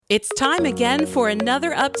It's time again for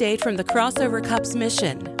another update from the Crossover Cups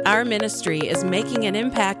mission. Our ministry is making an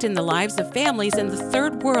impact in the lives of families in the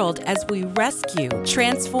third world as we rescue,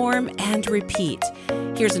 transform, and repeat.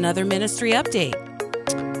 Here's another ministry update.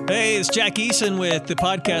 Hey, it's Jack Eason with the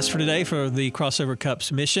podcast for today for the Crossover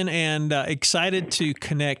Cups mission, and excited to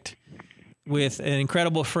connect with an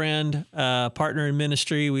incredible friend, partner in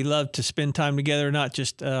ministry. We love to spend time together, not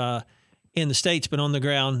just in the States, but on the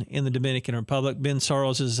ground in the Dominican Republic. Ben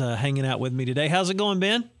Sorrells is hanging out with me today. How's it going,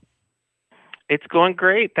 Ben? It's going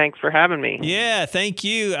great. Thanks for having me. Yeah, thank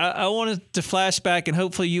you. I wanted to flash back, and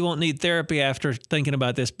hopefully you won't need therapy after thinking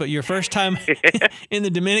about this, but your first time in the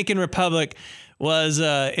Dominican Republic was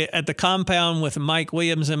at the compound with Mike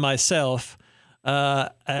Williams and myself.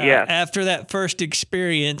 Yes. After that first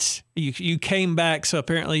experience, you came back, so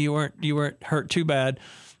apparently you weren't hurt too bad.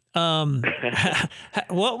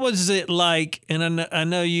 What was it like? And I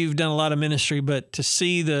know you've done a lot of ministry, but to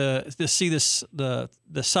see the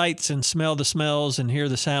sights and smell the smells and hear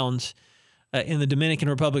the sounds in the Dominican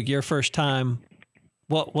Republic, your first time,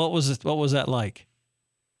 what was that like?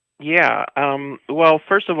 Yeah. Well,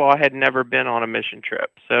 first of all, I had never been on a mission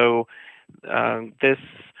trip, so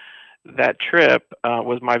that trip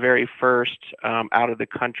was my very first out of the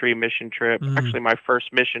country mission trip. Actually, my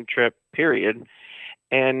first mission trip, period.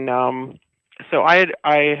 And so I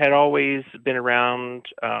had always been around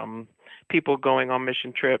people going on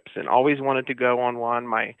mission trips and always wanted to go on one.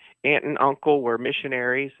 My aunt and uncle were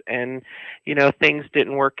missionaries, and things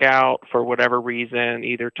didn't work out for whatever reason,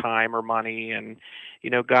 either time or money. And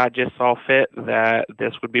God just saw fit that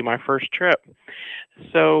this would be my first trip.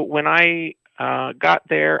 So when I got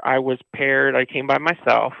there, I came by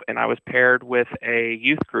myself, and I was paired with a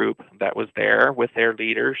youth group that was there with their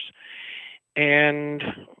leaders. And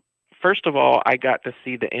first of all, I got to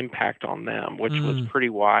see the impact on them, which was pretty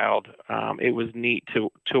wild. It was neat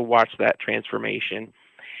to watch that transformation.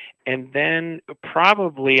 And then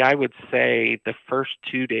probably I would say the first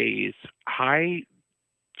 2 days, I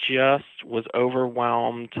just was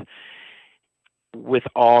overwhelmed with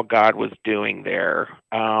all God was doing there,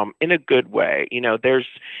 in a good way.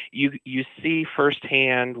 You see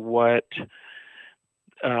firsthand what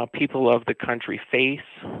people of the country face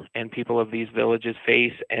and people of these villages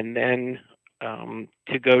face, and then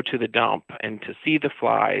to go to the dump and to see the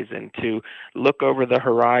flies and to look over the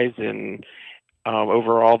horizon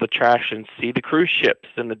over all the trash and see the cruise ships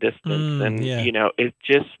in the distance. It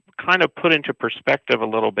just kind of put into perspective a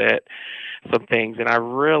little bit some things, and I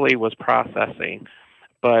really was processing.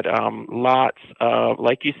 But lots of,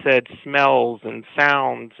 like you said, smells and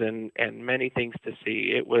sounds and many things to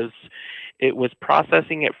see. It was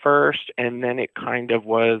processing at first, and then it kind of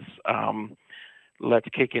was, let's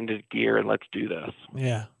kick into gear and let's do this.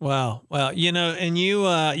 Yeah. Wow. Well, and you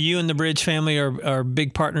and the Bridge family are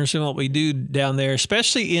big partners in what we do down there,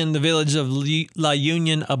 especially in the village of La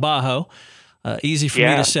Union, Abajo. Easy for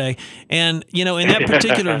me to say. And, in that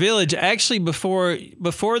particular village, actually before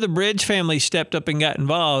the Bridge family stepped up and got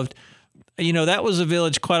involved, that was a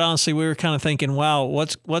village, quite honestly, we were kind of thinking, wow,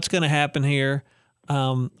 what's going to happen here?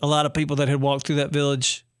 A lot of people that had walked through that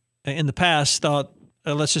village in the past thought,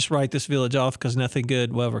 let's just write this village off because nothing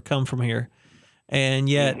good will ever come from here. And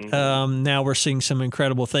yet now we're seeing some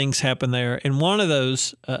incredible things happen there. And one of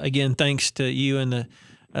those, again, thanks to you and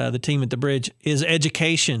the team at the Bridge, is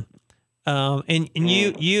education. And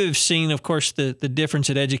you have seen, of course, the difference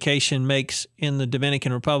that education makes in the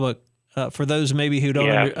Dominican Republic. For those maybe who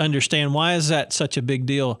don't understand, why is that such a big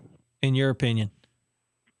deal, in your opinion?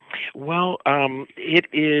 Well, it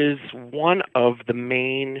is one of the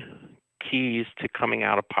main keys to coming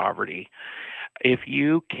out of poverty. If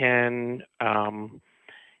you can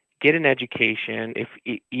get an education, if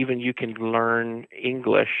even you can learn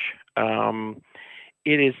English,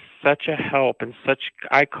 it is such a help and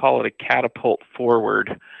I call it a catapult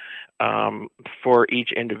forward for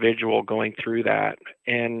each individual going through that.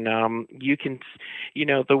 And you can,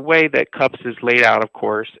 the way that CUPS is laid out, of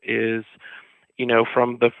course, is,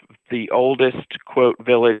 from the oldest, quote,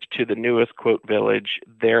 village to the newest, quote, village,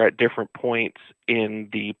 they're at different points in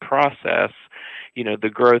the process, the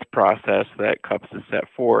growth process that CUPS has set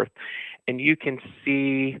forth. And you can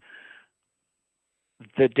see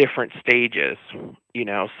the different stages,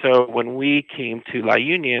 So when we came to La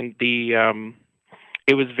Union,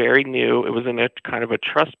 it was very new. It was in a kind of a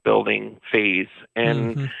trust building phase.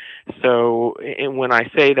 And so when I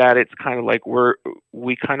say that, it's kind of like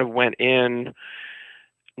we kind of went in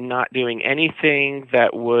not doing anything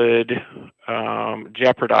that would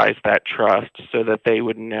jeopardize that trust, so that they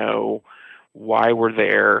would know why we're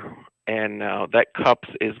there, and that CUPS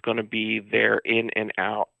is going to be there in and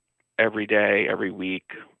out every day, every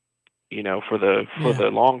week, for the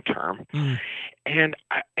long term. And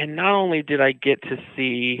not only did I get to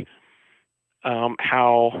see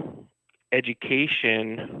how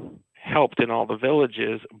education helped in all the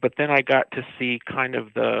villages, but then I got to see kind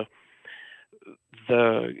of the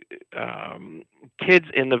kids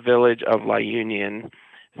in the village of La Union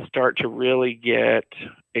start to really get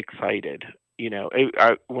excited.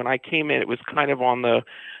 When I came in, it was kind of on the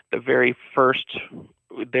very first.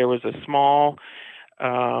 There was a small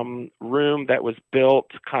room that was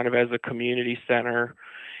built kind of as a community center,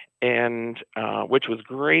 and which was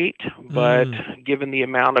great. But given the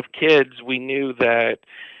amount of kids, we knew that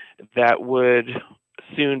would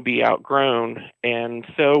soon be outgrown, and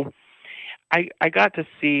so I got to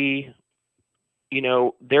see.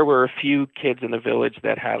 There were a few kids in the village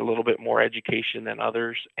that had a little bit more education than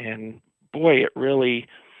others, and boy, it really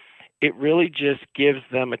just gives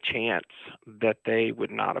them a chance that they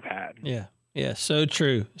would not have had. Yeah, so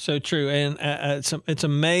true, and it's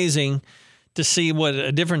amazing to see what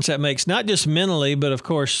a difference that makes, not just mentally, but of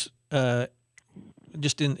course,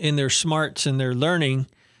 just in their smarts and their learning,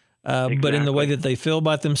 Exactly. but in the way that they feel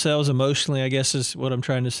about themselves emotionally, I guess is what I'm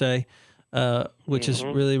trying to say. Which is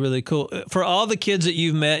really, really cool. For all the kids that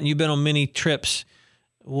you've met and you've been on many trips,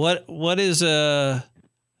 what is who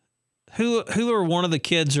are one of the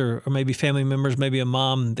kids or maybe family members, maybe a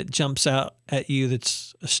mom that jumps out at you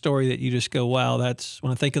that's a story that you just go, wow, that's,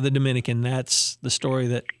 when I think of the Dominican, that's the story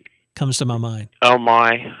that comes to my mind. Oh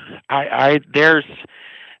my. There's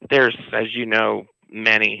as you know,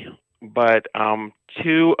 many, but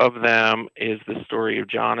two of them is the story of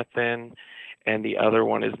Jonathan, and the other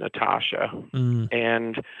one is Natasha.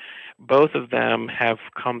 And both of them have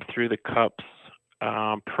come through the CUPS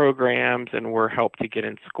programs and were helped to get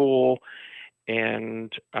in school.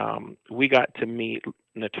 And we got to meet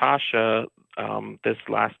Natasha this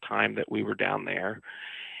last time that we were down there.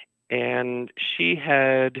 And she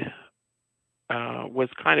was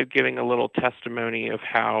kind of giving a little testimony of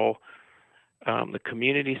how the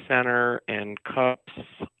community center and CUPS,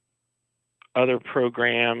 other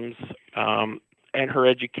programs, and her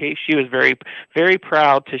education. She was very, very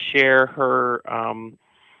proud to share her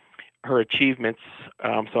achievements.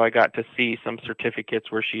 So I got to see some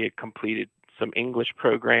certificates where she had completed some English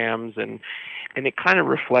programs, and it kind of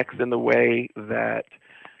reflects in the way that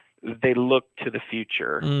they look to the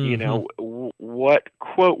future. What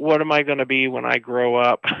am I going to be when I grow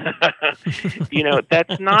up?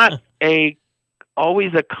 That's not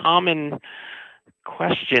always a common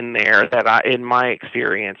question there that in my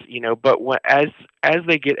experience, but as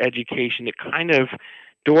they get education, it kind of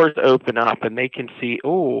doors open up and they can see,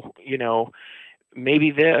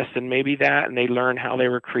 maybe this and maybe that, and they learn how they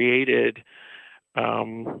were created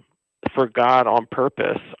for God on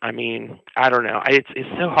purpose. I mean, I don't know. It's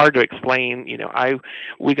so hard to explain.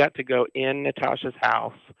 We got to go in Natasha's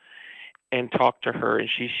house and talk to her, and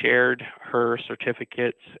she shared her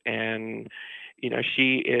certificates, and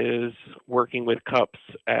she is working with CUPS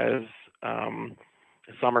as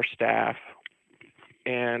summer staff,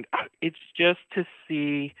 and it's just to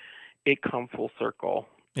see it come full circle.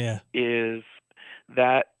 Yeah, is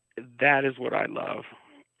that is what I love.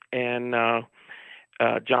 And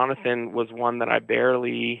Jonathan was one that I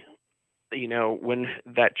barely, when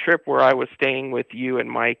that trip where I was staying with you and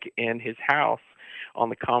Mike in his house on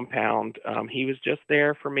the compound, he was just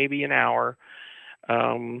there for maybe an hour.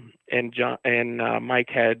 And Mike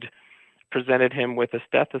had presented him with a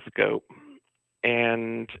stethoscope,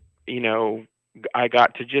 and I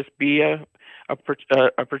got to just be a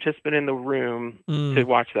participant in the room to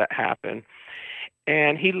watch that happen.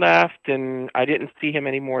 And he left, and I didn't see him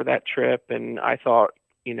anymore that trip. And I thought,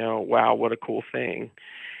 wow, what a cool thing.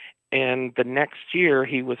 And the next year,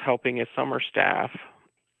 he was helping his summer staff,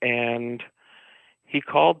 and he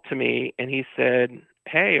called to me and he said,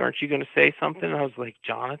 "Hey, aren't you going to say something?" And I was like,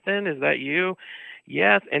 "Jonathan, is that you?"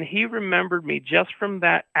 "Yes." And he remembered me just from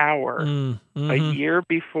that hour a year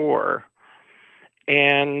before.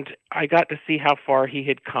 And I got to see how far he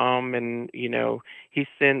had come, and he's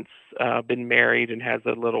since been married and has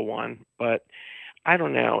a little one. But I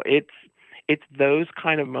don't know. It's those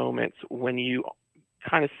kind of moments when you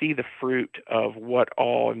kind of see the fruit of what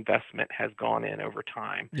all investment has gone in over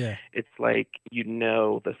time. Yeah, it's like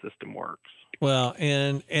the system works. Well,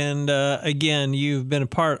 and again, you've been a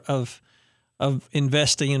part of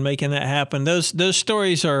investing and making that happen. Those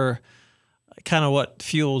stories are kind of what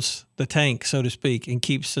fuels the tank, so to speak, and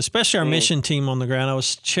keeps especially our mission team on the ground. I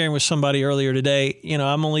was sharing with somebody earlier today,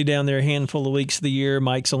 I'm only down there a handful of weeks of the year.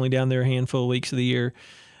 Mike's only down there a handful of weeks of the year.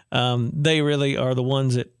 They really are the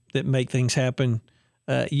ones that make things happen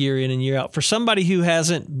year in and year out. For somebody who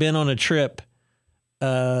hasn't been on a trip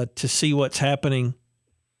to see what's happening,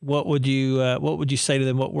 what would you say to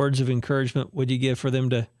them? What words of encouragement would you give for them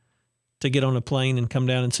to get on a plane and come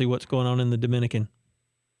down and see what's going on in the Dominican?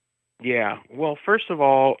 Yeah. Well, first of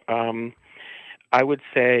all, I would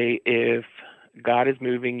say if God is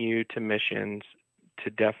moving you to missions, to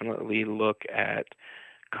definitely look at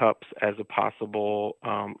Cups as a possible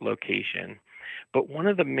location. But one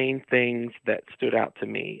of the main things that stood out to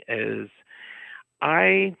me is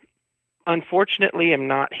I unfortunately am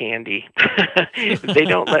not handy. They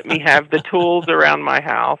don't let me have the tools around my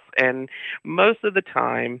house. And most of the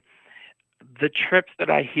time, the trips that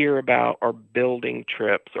I hear about are building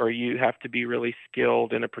trips, or you have to be really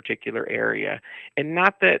skilled in a particular area. And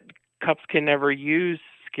not that Cups can never use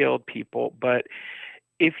skilled people, but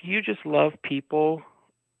if you just love people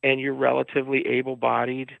and you're relatively able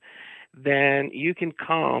bodied, then you can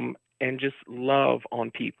come and just love on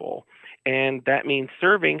people. And that means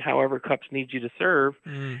serving however Cups needs you to serve.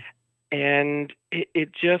 Mm. And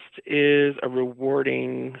it just is a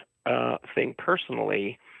rewarding thing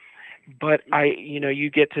personally. But you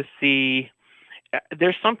get to see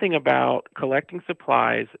there's something about collecting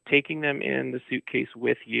supplies, taking them in the suitcase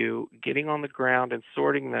with you, getting on the ground and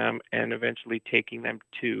sorting them, and eventually taking them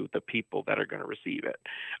to the people that are going to receive it.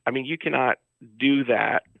 I mean, you cannot do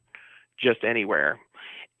that just anywhere.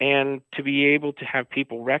 And to be able to have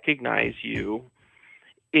people recognize you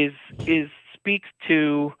is speaks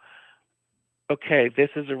to, okay, this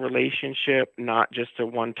is a relationship, not just a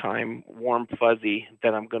one-time warm fuzzy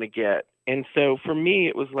that I'm going to get. And so for me,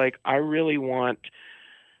 it was like I really want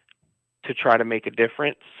to try to make a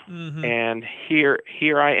difference. Mm-hmm. And here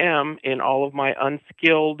I am in all of my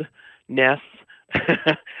unskilledness,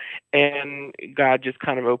 and God just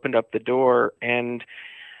kind of opened up the door. And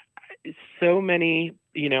so many,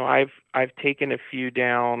 I've taken a few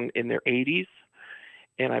down in their 80s,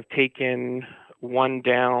 and I've taken one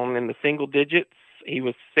down in the single digits. He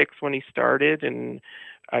was 6 when he started, and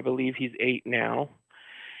I believe he's 8 now.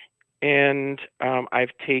 And I've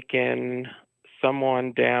taken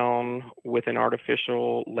someone down with an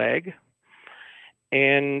artificial leg.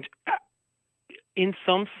 And in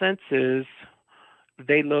some senses,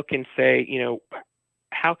 they look and say,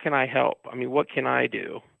 how can I help? I mean, what can I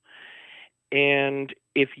do? And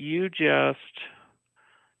if you just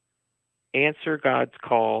answer God's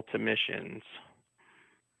call to missions,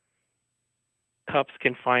 Cups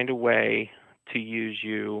can find a way to use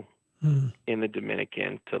you in the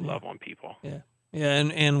Dominican to love on people. Yeah, yeah,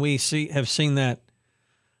 and we have seen that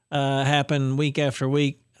happen week after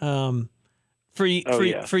week. For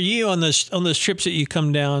you on those trips that you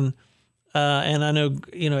come down, and I know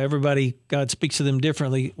everybody, God speaks to them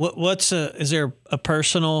differently. Is there a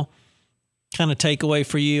personal kind of takeaway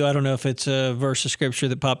for you? I don't know if it's a verse of scripture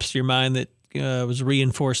that pops to your mind that was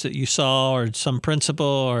reinforced that you saw, or some principle,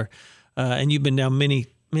 or and you've been down many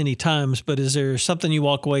times, but is there something you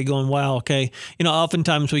walk away going, wow, okay?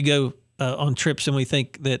 Oftentimes we go on trips and we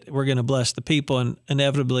think that we're going to bless the people, and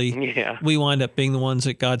inevitably we wind up being the ones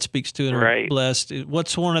that God speaks to and are blessed.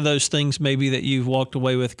 What's one of those things maybe that you've walked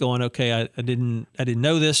away with going, okay, I didn't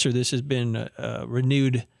know this, or this has been a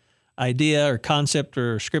renewed idea or concept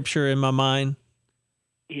or scripture in my mind?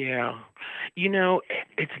 Yeah.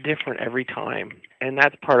 It's different every time. And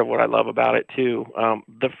that's part of what I love about it too.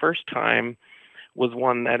 The first time was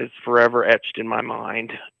one that is forever etched in my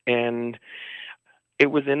mind. And it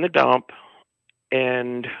was in the dump,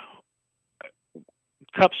 and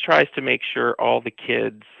Cups tries to make sure all the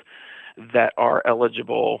kids that are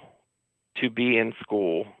eligible to be in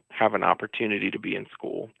school have an opportunity to be in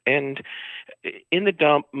school. And in the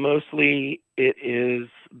dump, mostly it is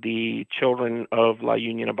the children of La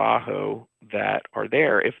Union Abajo that are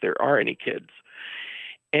there, if there are any kids.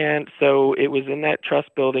 And so it was in that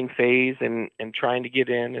trust building phase and trying to get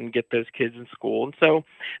in and get those kids in school. And so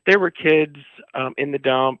there were kids in the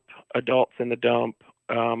dump, adults in the dump,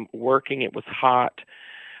 working. It was hot.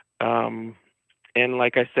 And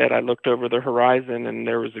like I said, I looked over the horizon and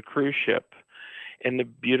there was a cruise ship in the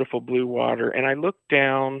beautiful blue water. And I looked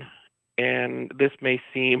down, and this may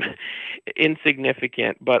seem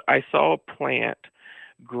insignificant, but I saw a plant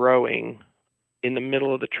growing in the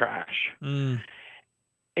middle of the trash. Mm.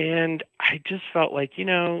 And I just felt like,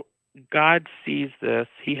 God sees this.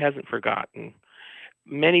 He hasn't forgotten.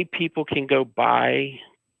 Many people can go by,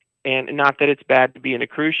 and not that it's bad to be in a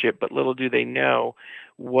cruise ship, but little do they know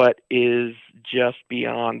what is just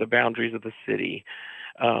beyond the boundaries of the city,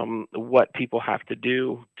 what people have to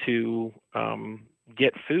do to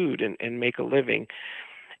get food and make a living.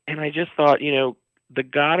 And I just thought, the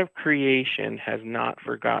God of creation has not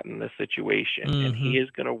forgotten the situation, and he is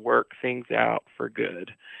going to work things out for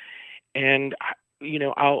good. And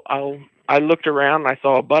I looked around and I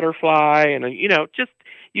saw a butterfly, and just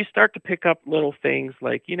you start to pick up little things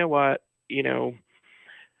like, what,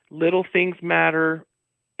 little things matter,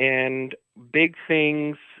 and big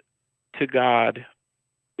things to God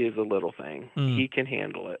is a little thing. Mm. He can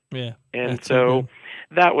handle it. Yeah. And That's so so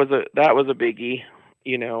good. that was a biggie,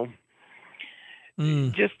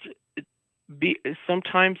 Mm. just be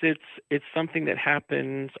sometimes it's something that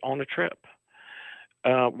happens on a trip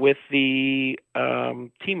with the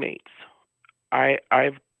teammates. I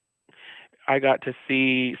got to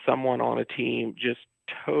see someone on a team just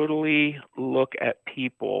totally look at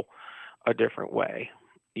people a different way.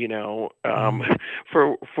 Mm.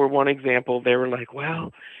 For one example, they were like,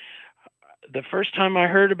 "Well, the first time I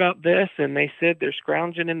heard about this, and they said they're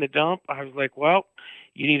scrounging in the dump," I was like, "Well,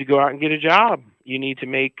 you need to go out and get a job. You need to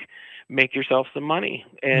make yourself some money."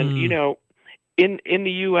 And Mm. in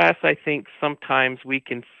the U.S., I think sometimes we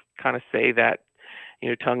can kind of say that,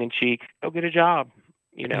 tongue in cheek, "Go get a job,"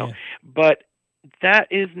 Yeah. but that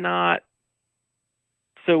is not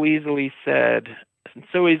so easily said,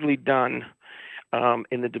 so easily done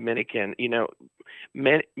in the Dominican.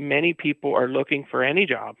 Many people are looking for any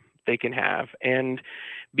job they can have, and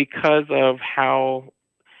because of how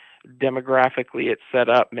demographically it's set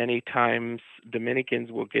up, many times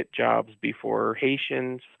Dominicans will get jobs before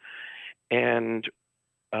Haitians, and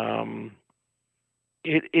um,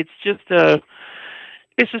 it's just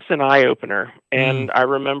an eye opener. Mm. And I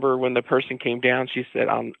remember when the person came down, she said,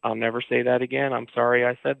 "I'll never say that again. I'm sorry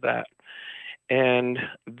I said that." And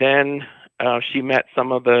then she met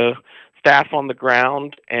some of the staff on the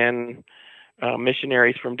ground and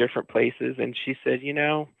missionaries from different places, and she said,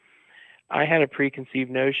 "I had a preconceived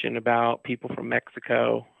notion about people from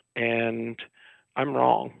Mexico, and I'm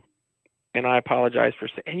wrong, and I apologize for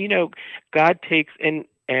saying." And God takes, and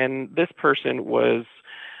this person was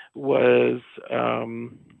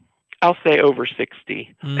I'll say over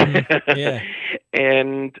 60, Mm-hmm. Yeah.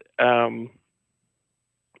 and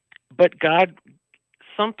but God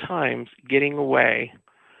sometimes getting away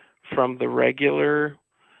from the regular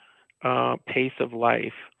pace of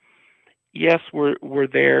life. Yes, we're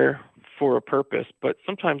there for a purpose, but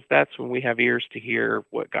sometimes that's when we have ears to hear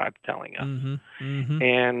what God's telling us. Mm-hmm.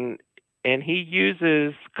 Mm-hmm. And He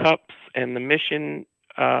uses cups and the mission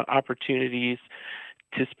opportunities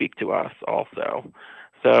to speak to us also.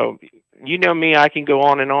 So me, I can go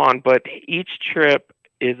on and on, but each trip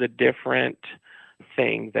is a different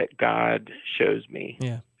thing that God shows me,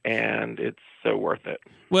 Yeah. and it's so worth it.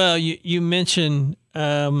 Well, you mentioned,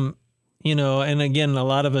 and again, a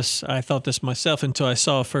lot of us, I thought this myself until I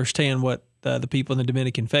saw firsthand what the people in the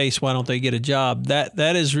Dominican face. Why don't they get a job?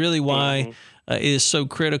 That is really why Hmm. it is so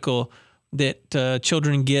critical that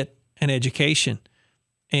children get an education.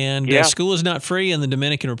 And Yeah. school is not free in the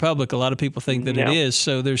Dominican Republic. A lot of people think that it No. is.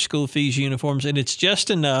 So there's school fees, uniforms, and it's just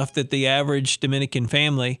enough that the average Dominican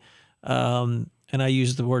family, and I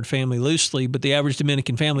use the word family loosely, but the average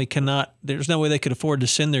Dominican family cannot, there's no way they could afford to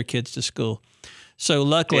send their kids to school. So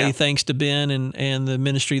luckily, Yeah. thanks to Ben and the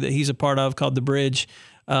ministry that he's a part of called The Bridge,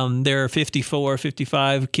 there are 54,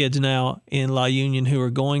 55 kids now in La Union who are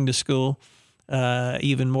going to school,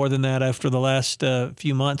 even more than that after the last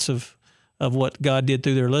few months of what God did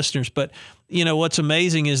through their listeners. But, what's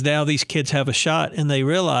amazing is now these kids have a shot and they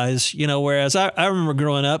realize, whereas I remember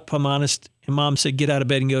growing up, I'm honest, and Mom said, "Get out of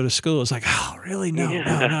bed and go to school." It's like, oh, really? No.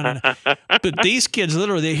 But these kids,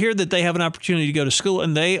 literally, they hear that they have an opportunity to go to school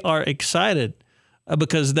and they are excited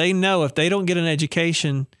because they know if they don't get an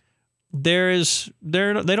education, they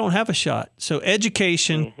don't have a shot. So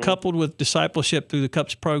education coupled with discipleship through the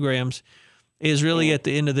CUPS programs is really at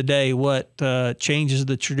the end of the day what changes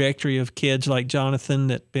the trajectory of kids like Jonathan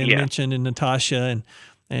that Ben mentioned, and Natasha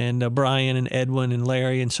and Brian and Edwin and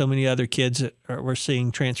Larry and so many other kids that we're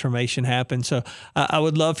seeing transformation happen. So I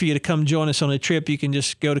would love for you to come join us on a trip. You can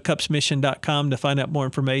just go to cupsmission.com to find out more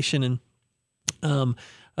information. And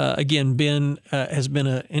again, Ben has been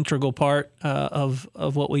an integral part of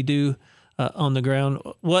what we do on the ground.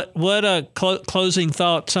 What closing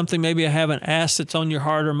thought, something maybe I haven't asked that's on your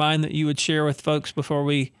heart or mind that you would share with folks before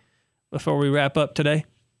we wrap up today?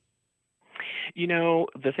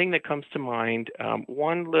 The thing that comes to mind,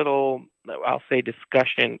 one little, I'll say,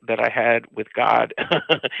 discussion that I had with God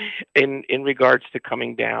in regards to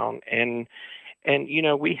coming down, and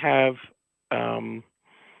we have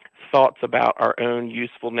thoughts about our own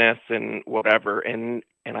usefulness and whatever, and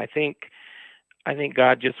I think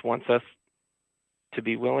God just wants us to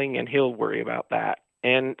be willing, and He'll worry about that.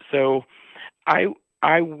 And so I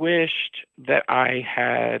I wished that I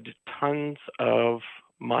had tons of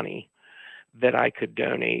money that I could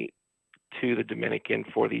donate to the Dominican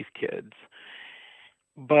for these kids.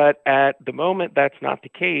 But at the moment, that's not the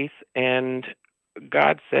case. And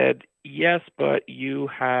God said, yes, but you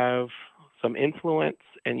have some influence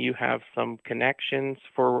and you have some connections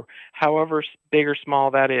for however big or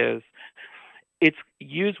small that is. It's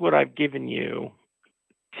use what I've given you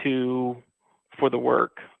for the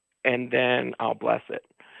work, and then I'll bless it.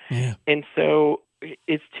 Yeah. And so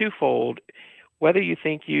it's twofold. Whether you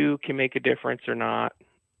think you can make a difference or not,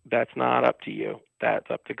 that's not up to you. That's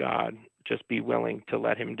up to God. Just be willing to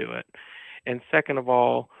let him do it. And second of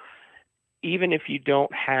all, even if you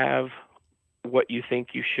don't have what you think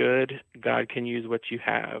you should, God can use what you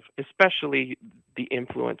have, especially the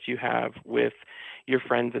influence you have with your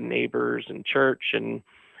friends and neighbors and church, and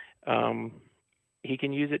he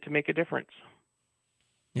can use it to make a difference.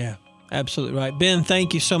 Yeah, absolutely right. Ben,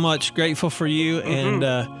 thank you so much. Grateful for you and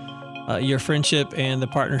your friendship and the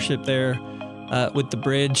partnership there with the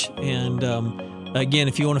Bridge. And again,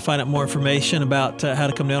 if you want to find out more information about how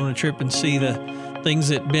to come down on a trip and see the things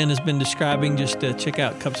that Ben has been describing, just check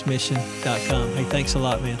out cupsmission.com. Hey, thanks a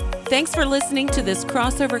lot, man. Thanks for listening to this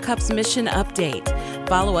Crossover Cups Mission update.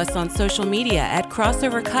 Follow us on social media at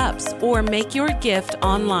Crossover Cups or make your gift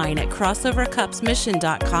online at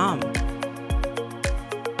crossovercupsmission.com.